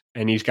digits,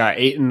 and he's got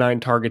 8 and 9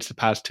 targets the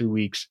past 2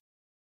 weeks,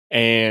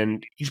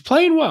 and he's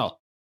playing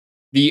well.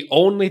 The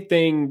only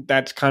thing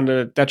that's kind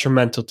of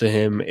detrimental to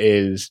him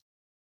is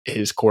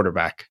his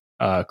quarterback.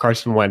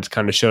 Carson Wentz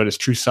kind of showed his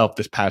true self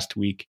this past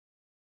week.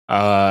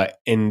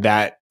 In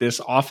that this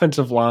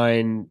offensive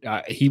line,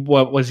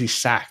 he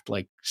sacked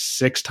like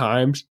 6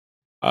 times.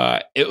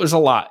 It was a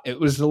lot. It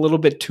was a little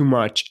bit too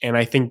much, and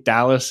I think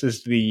Dallas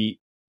is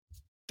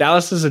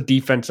a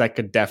defense that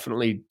could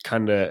definitely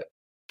kind of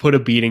put a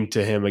beating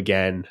to him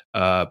again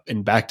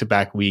in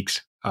back-to-back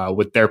weeks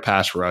with their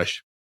pass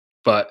rush.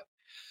 But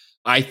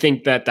I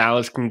think that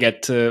Dallas can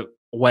get to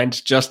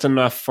Wentz just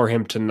enough for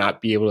him to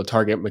not be able to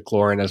target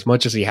McLaurin as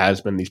much as he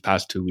has been these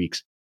past 2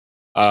 weeks.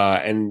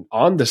 And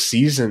on the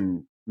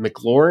season,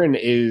 McLaurin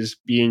is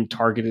being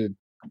targeted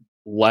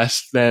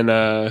less than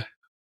our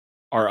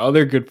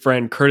other good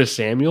friend Curtis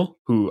Samuel,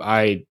 who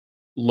I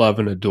love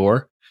and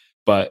adore.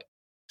 But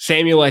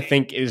Samuel, I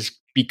think, is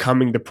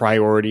becoming the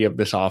priority of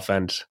this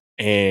offense.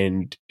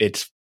 And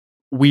it's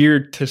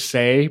weird to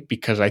say,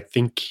 because I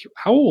think,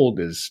 how old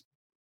is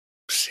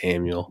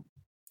Samuel?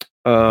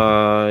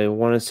 I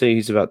want to say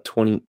he's about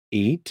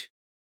 28.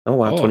 Oh,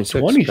 wow,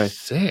 26.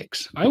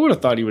 26. Okay. I would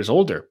have thought he was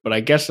older, but I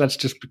guess that's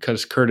just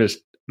because Curtis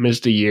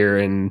missed a year,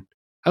 and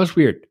that was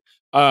weird.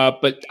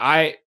 But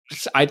I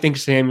think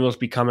Samuel's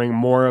becoming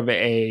more of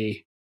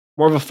a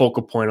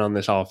focal point on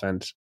this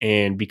offense,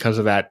 and because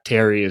of that,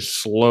 Terry is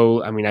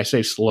slow. I mean, I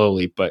say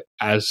slowly, but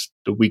as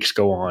the weeks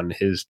go on,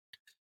 his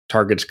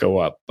targets go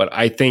up. But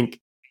I think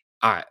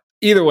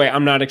either way,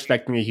 I'm not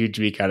expecting a huge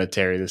week out of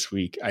Terry this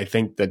week. I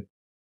think that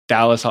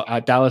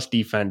Dallas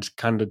defense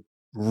kind of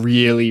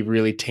really,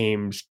 really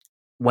tames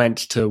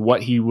Wentz to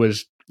what he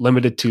was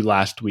limited to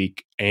last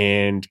week,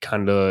 and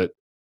kind of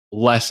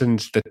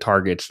lessens the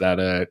targets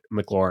that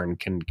McLaurin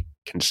can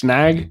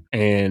snag,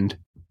 and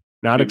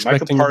not Dude,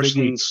 expecting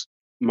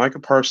Micah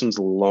Parsons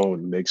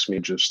alone makes me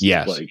just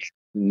like,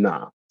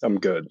 nah, I'm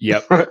good.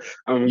 Yep.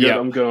 I'm good.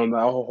 I'm good on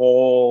that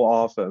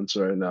whole offense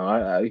right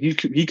now. He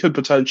could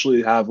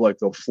potentially have like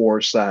a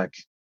 4-sack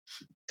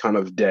kind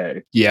of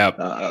day. Yep.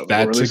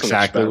 That's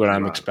exactly what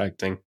I'm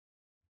expecting.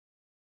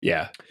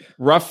 Yeah.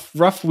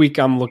 Rough week.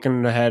 I'm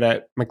looking ahead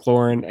at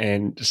McLaurin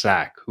and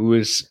Zach.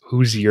 Who's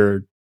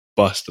your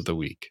bust of the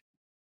week?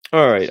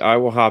 All right, I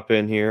will hop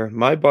in here.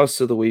 My bust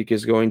of the week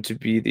is going to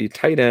be the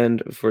tight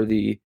end for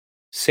the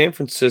San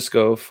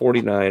Francisco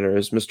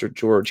 49ers, Mr.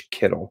 George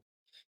Kittle.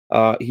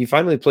 He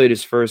finally played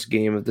his first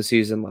game of the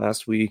season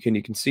last week, and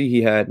you can see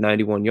he had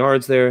 91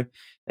 yards there.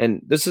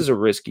 And this is a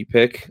risky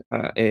pick,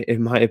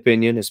 in my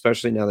opinion,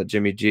 especially now that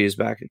Jimmy G is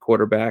back at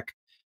quarterback.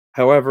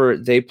 However,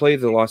 they play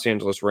the Los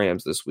Angeles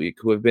Rams this week,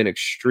 who have been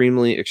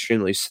extremely,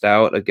 extremely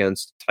stout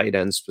against tight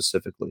ends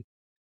specifically.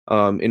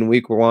 In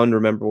week 1,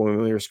 remember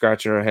when we were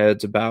scratching our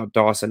heads about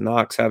Dawson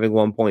Knox having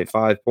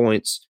 1.5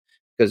 points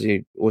because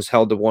he was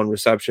held to 1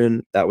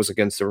 reception? That was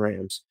against the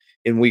Rams.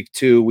 In week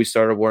 2, we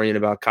started worrying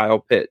about Kyle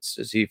Pitts.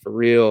 Is he for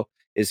real?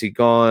 Is he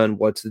gone?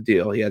 What's the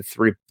deal? He had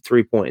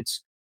three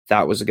points.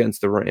 That was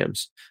against the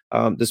Rams.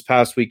 This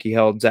past week, they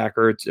held Zach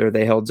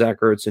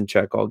Ertz in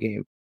check all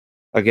game,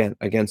 again,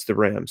 against the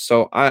Rams.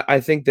 So I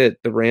think that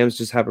the Rams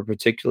just have a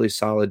particularly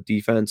solid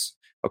defense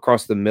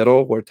across the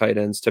middle where tight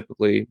ends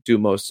typically do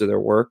most of their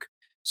work.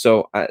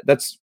 So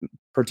that's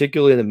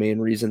particularly the main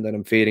reason that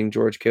I'm fading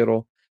George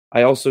Kittle.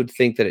 I also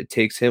think that it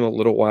takes him a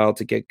little while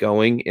to get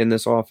going in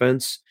this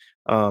offense.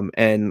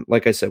 And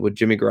like I said, with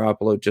Jimmy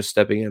Garoppolo just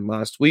stepping in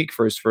last week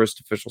for his first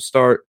official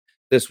start,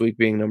 this week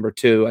being number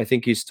 2, I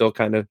think he's still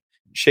kind of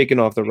shaking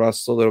off the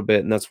rust a little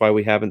bit. And that's why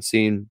we haven't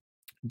seen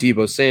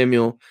Deebo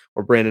Samuel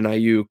or Brandon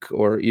Ayuk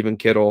or even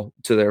Kittle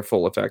to their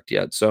full effect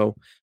yet. So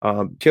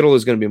Kittle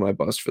is going to be my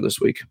bust for this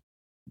week.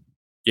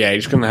 Yeah,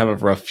 he's going to have a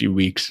rough few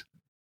weeks.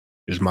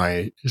 Is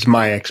my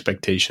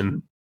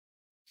expectation.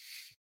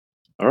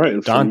 All right,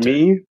 and for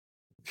me,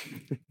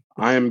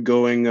 I am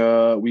going.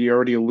 We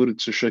already alluded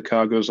to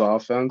Chicago's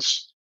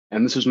offense,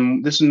 and this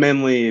is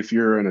mainly if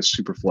you're in a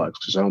super flex,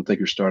 because I don't think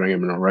you're starting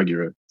him in a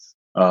regular.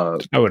 I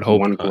would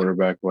hope one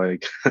quarterback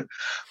like,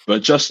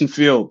 but Justin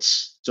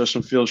Fields,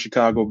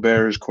 Chicago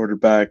Bears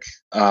quarterback.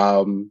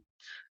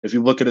 If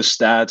you look at his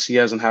stats, he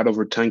hasn't had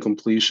over 10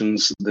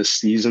 completions this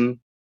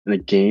season in a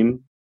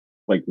game.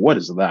 Like, what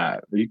is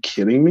that? Are you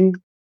kidding me?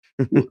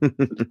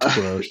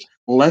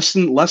 less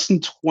than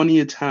 20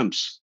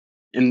 attempts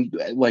in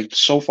like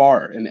so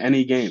far in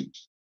any game.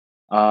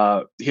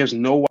 He has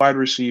no wide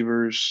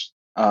receivers.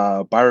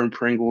 Byron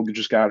Pringle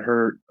just got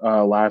hurt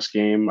last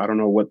game. I don't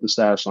know what the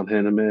status on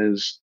him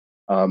is.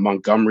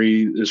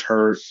 Montgomery is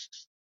hurt.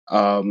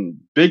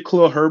 Big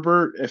Khalil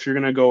Herbert, if you're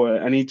gonna go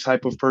any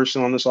type of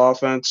person on this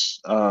offense,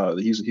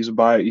 he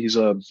was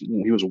a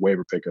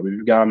waiver pickup. If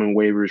you got him in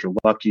waivers, you're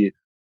lucky.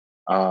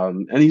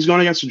 And he's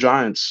going against the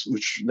Giants,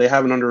 which they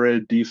have an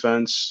underrated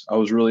defense. I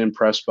was really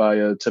impressed by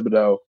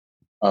Thibodeau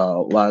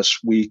last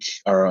week,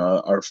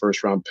 our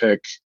first round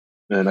pick,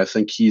 and I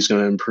think he's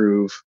going to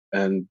improve.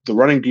 And the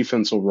running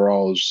defense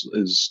overall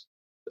is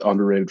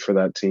underrated for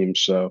that team.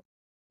 So,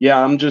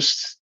 yeah,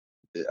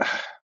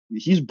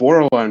 he's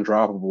borderline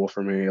droppable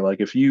for me. Like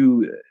if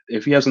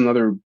he has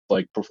another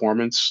like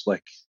performance,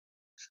 like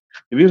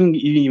if he doesn't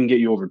even get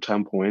you over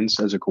 10 points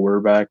as a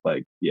quarterback,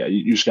 like yeah,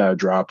 you just gotta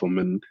drop him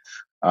and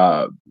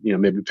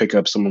maybe pick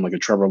up someone like a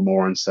Trevor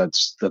Lawrence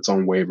that's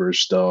on waivers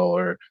still,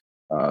 or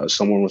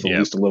someone with at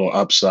least a little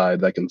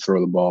upside that can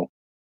throw the ball.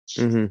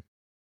 Mm-hmm.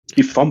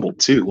 He fumbled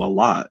too a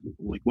lot.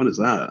 Like, what is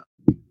that?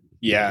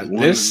 Yeah,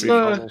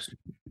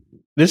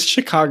 this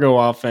Chicago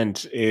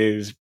offense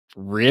is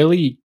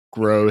really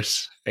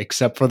gross,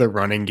 except for the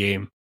running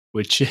game,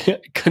 which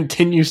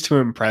continues to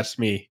impress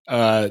me.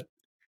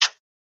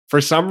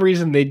 For some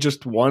reason, they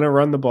just want to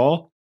run the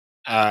ball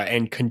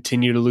and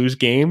continue to lose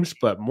games,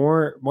 but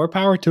more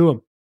power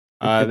to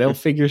them. They'll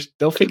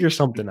figure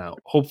something out.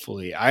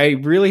 Hopefully, I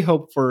really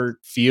hope for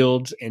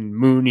Fields and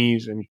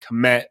Mooney's and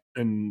Kmet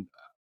and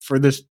for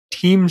this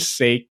team's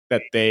sake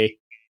that they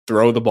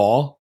throw the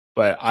ball.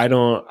 But I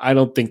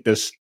don't think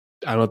this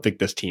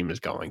team is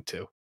going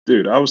to.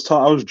 Dude, I was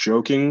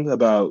joking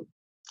about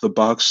the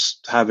Bucs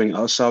having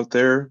us out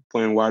there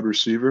playing wide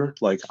receiver.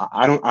 Like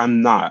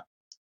I'm not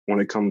when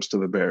it comes to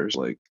the Bears.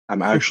 Like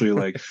I'm actually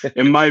like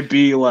it might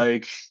be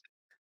like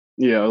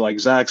like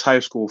Zach's high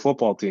school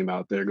football team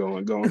out there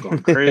going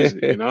crazy.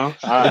 I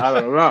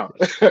don't know.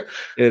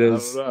 It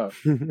is.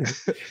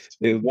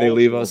 They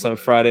leave us on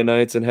Friday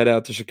nights and head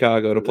out to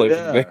Chicago to play for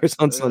the Bears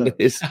on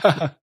Sundays.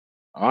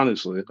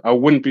 Honestly, I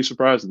wouldn't be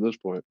surprised at this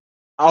point.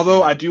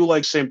 Although I do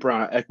like St.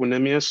 Brown,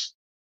 Equanimous.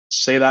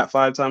 Say that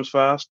 5 times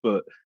fast,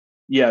 but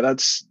yeah,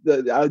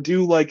 I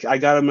do like. I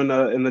got him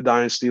in the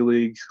Dynasty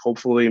League.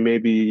 Hopefully,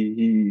 maybe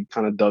he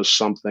kind of does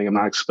something. I'm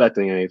not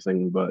expecting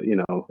anything, but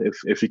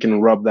if he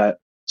can rub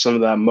some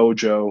of that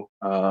mojo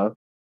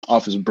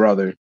off his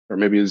brother, or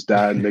maybe his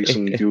dad makes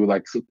him do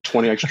like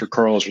 20 extra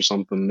curls or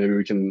something. Maybe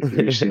we can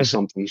see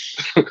something.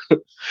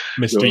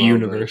 Mr.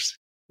 Universe.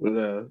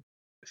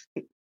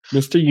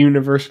 Mr.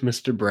 Universe,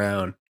 Mr.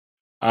 Brown.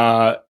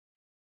 All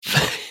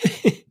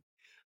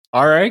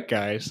right,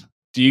 guys.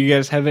 Do you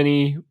guys have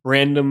any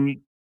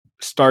random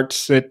start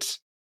sits?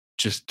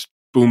 Just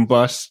boom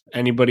bust.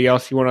 Anybody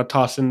else you want to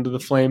toss into the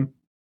flame?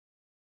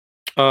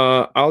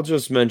 I'll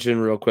just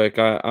mention real quick.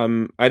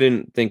 I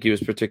didn't think he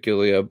was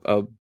particularly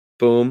a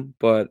boom,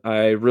 but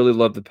I really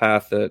love the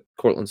path that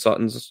Courtland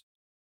Sutton's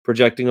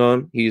projecting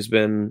on. He's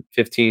been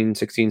 15,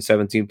 16,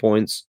 17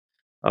 points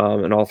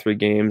in all 3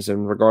 games,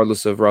 and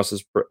regardless of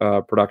Russ's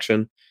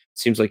production, it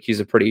seems like he's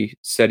a pretty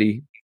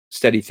steady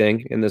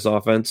thing in this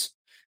offense.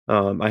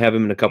 I have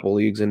him in a couple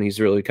leagues, and he's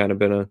really kind of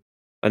been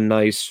a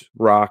nice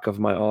rock of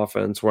my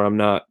offense where I'm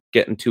not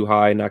getting too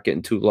high, not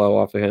getting too low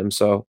off of him.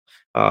 So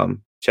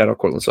shout out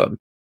Courtland Sutton.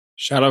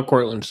 Shout out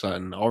Courtland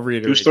Sutton. I'll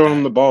reiterate. Who's throwing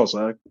him the ball,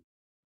 Zach?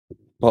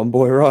 Bum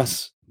boy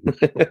Russ.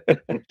 Gotta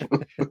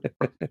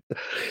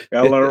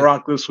let it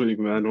rock this week,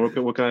 man.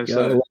 What can I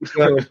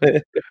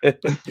say?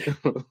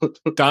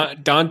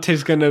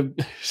 Dante's gonna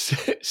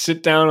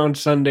sit down on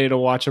Sunday to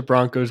watch a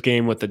Broncos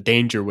game with a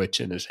danger witch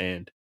in his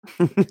hand.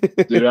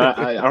 Dude,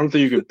 I don't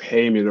think you could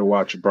pay me to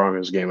watch a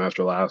Broncos game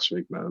after last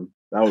week, man.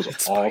 That was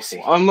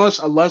awful.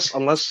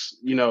 Unless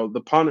you know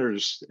the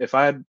punters. If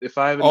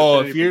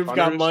you've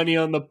got money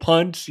on the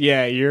punts,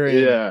 yeah, you're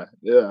in.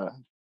 Yeah.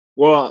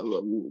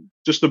 Well,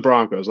 just the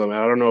Broncos. I mean,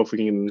 I don't know if we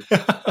can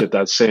get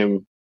that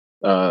same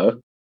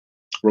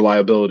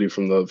reliability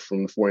from the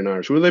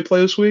 49ers. Who do they play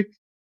this week?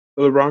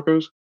 The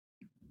Broncos?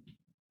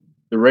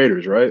 The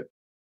Raiders, right?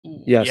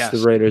 Yes,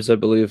 the Raiders, I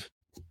believe.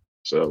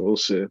 So we'll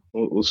see.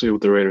 We'll see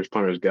what the Raiders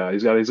punters got.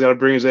 He's got to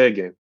bring his A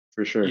game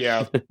for sure.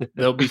 Yeah,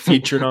 they'll be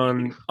featured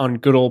on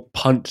good old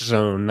Punt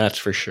Zone. That's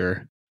for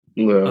sure.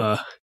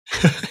 Yeah.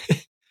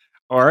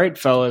 All right,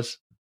 fellas.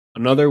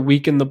 Another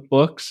week in the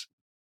books.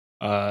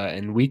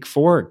 And week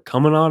 4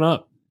 coming on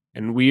up,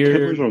 and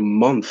we're a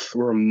month.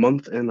 We're a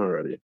month in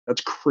already.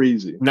 That's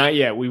crazy. Not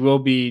yet. We will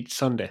be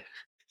Sunday.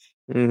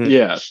 Mm-hmm.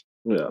 Yeah.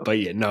 But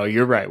yeah, no,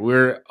 you're right.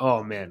 We're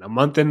a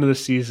month into the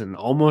season,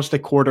 almost a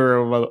quarter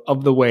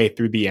of the way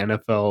through the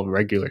NFL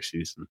regular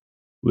season,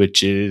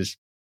 which is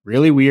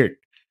really weird.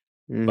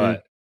 Mm-hmm.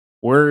 But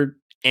we're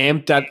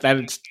amped that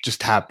it's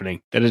just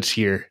happening, that it's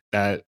here,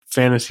 that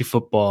fantasy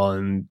football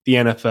and the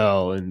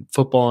NFL and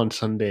football on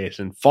Sundays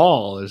and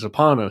fall is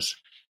upon us.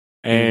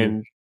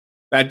 And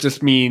that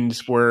just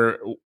means we're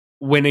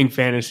winning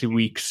fantasy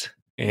weeks,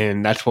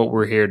 and that's what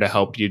we're here to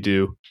help you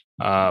do.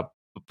 But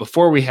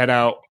before we head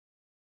out,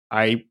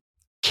 I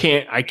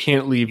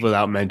can't leave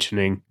without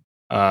mentioning.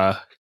 Hop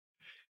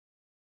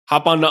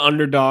on the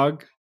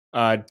Underdog.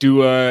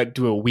 Do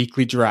a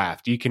weekly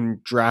draft. You can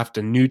draft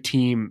a new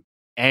team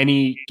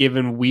any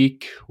given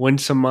week. Win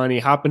some money.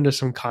 Hop into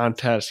some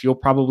contests. You'll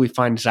probably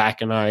find Zach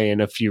and I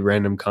in a few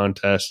random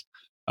contests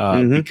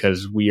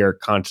because we are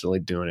constantly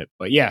doing it.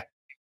 But yeah.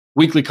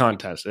 Weekly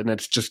contest, and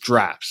it's just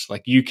drafts.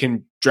 Like you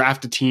can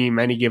draft a team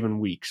any given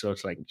week, so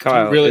it's like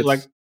Kyle,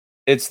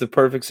 it's the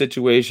perfect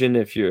situation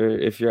if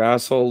your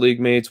asshole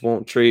league mates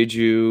won't trade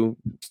you,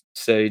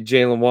 say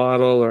Jalen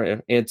Waddle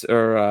or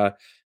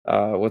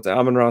what's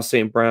Amon-Ra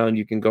St. Brown.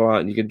 You can go out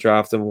and you can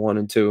draft them 1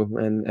 and 2,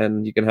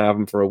 and you can have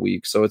them for a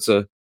week. So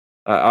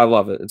I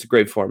love it. It's a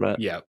great format.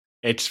 Yeah,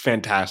 it's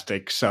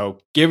fantastic. So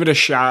give it a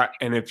shot,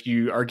 and if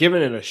you are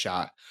giving it a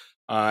shot,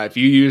 if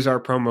you use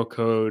our promo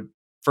code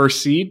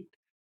First Seed,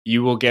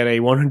 you will get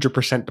a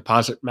 100%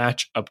 deposit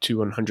match up to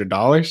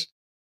 $100.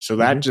 So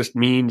that just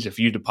means if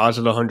you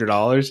deposit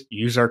 $100,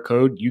 use our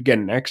code, you get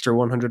an extra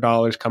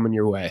 $100 coming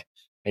your way.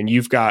 And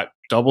you've got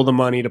double the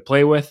money to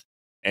play with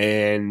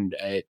and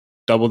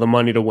double the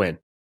money to win.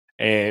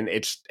 And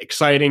it's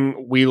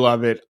exciting. We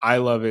love it. I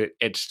love it.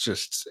 It's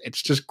just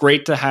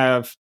great to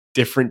have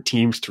different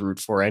teams to root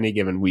for any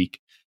given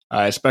week,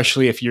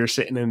 especially if you're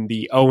sitting in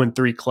the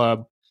 0-3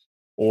 club,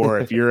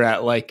 or if you're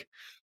at like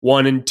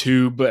 1 and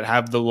 2, but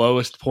have the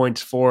lowest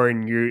points for,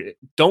 and you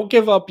don't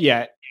give up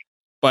yet,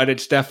 but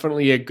it's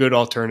definitely a good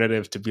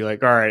alternative to be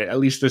like, all right, at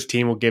least this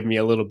team will give me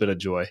a little bit of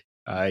joy.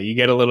 You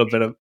get a little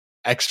bit of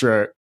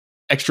extra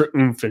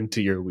oomph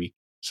into your week.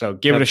 So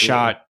give it a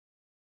shot,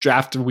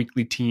 draft a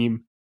weekly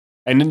team,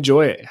 and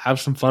enjoy it. Have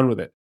some fun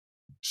with it.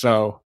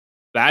 So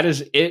that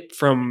is it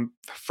from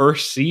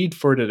First Seed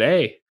for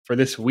today, for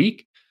this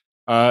week.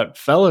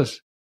 Fellas,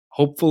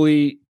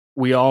 hopefully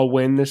we all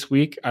win this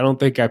week. I don't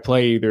think I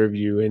play either of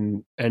you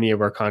in any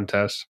of our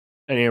contests,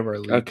 any of our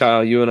leagues.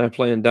 Kyle, you and I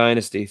play in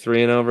Dynasty.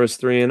 3-0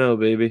 versus 3-0,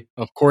 baby.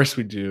 Of course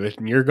we do.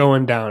 And you're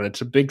going down.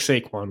 It's a big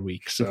Saquon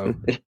week, so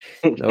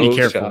be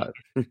careful.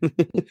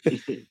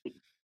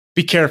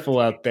 Be careful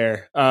out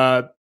there.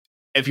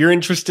 If you're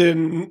interested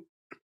in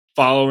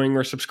following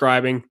or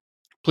subscribing,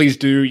 please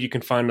do. You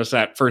can find us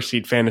at First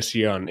Seed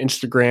Fantasy on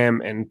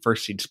Instagram and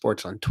First Seed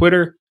Sports on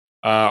Twitter.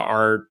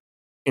 Our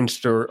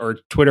Insta or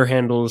Twitter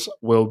handles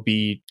will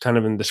be kind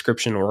of in the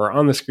description or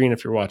on the screen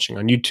if you're watching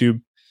on YouTube.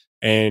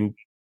 And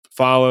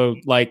follow,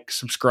 like,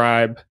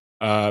 subscribe.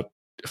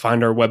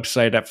 find our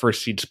website at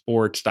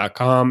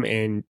firstseedsports.com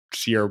and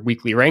see our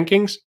weekly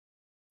rankings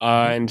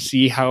and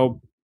see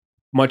how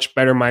much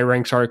better my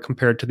ranks are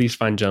compared to these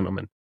fine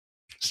gentlemen.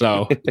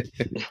 So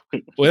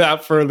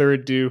without further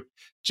ado,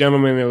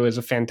 gentlemen, it was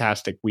a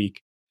fantastic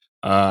week.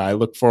 I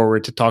look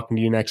forward to talking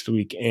to you next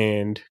week,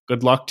 and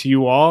good luck to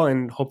you all.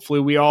 And hopefully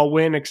we all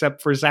win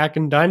except for Zach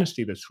and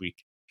Dynasty this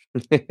week.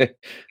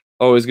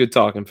 Always good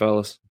talking,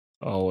 fellas.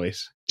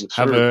 Always.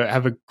 Sure.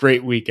 Have a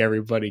great week,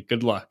 everybody.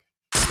 Good luck.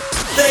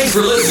 Thanks for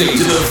listening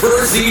to the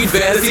First Seed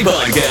Fantasy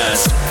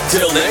Podcast.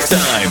 Till next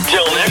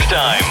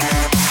time.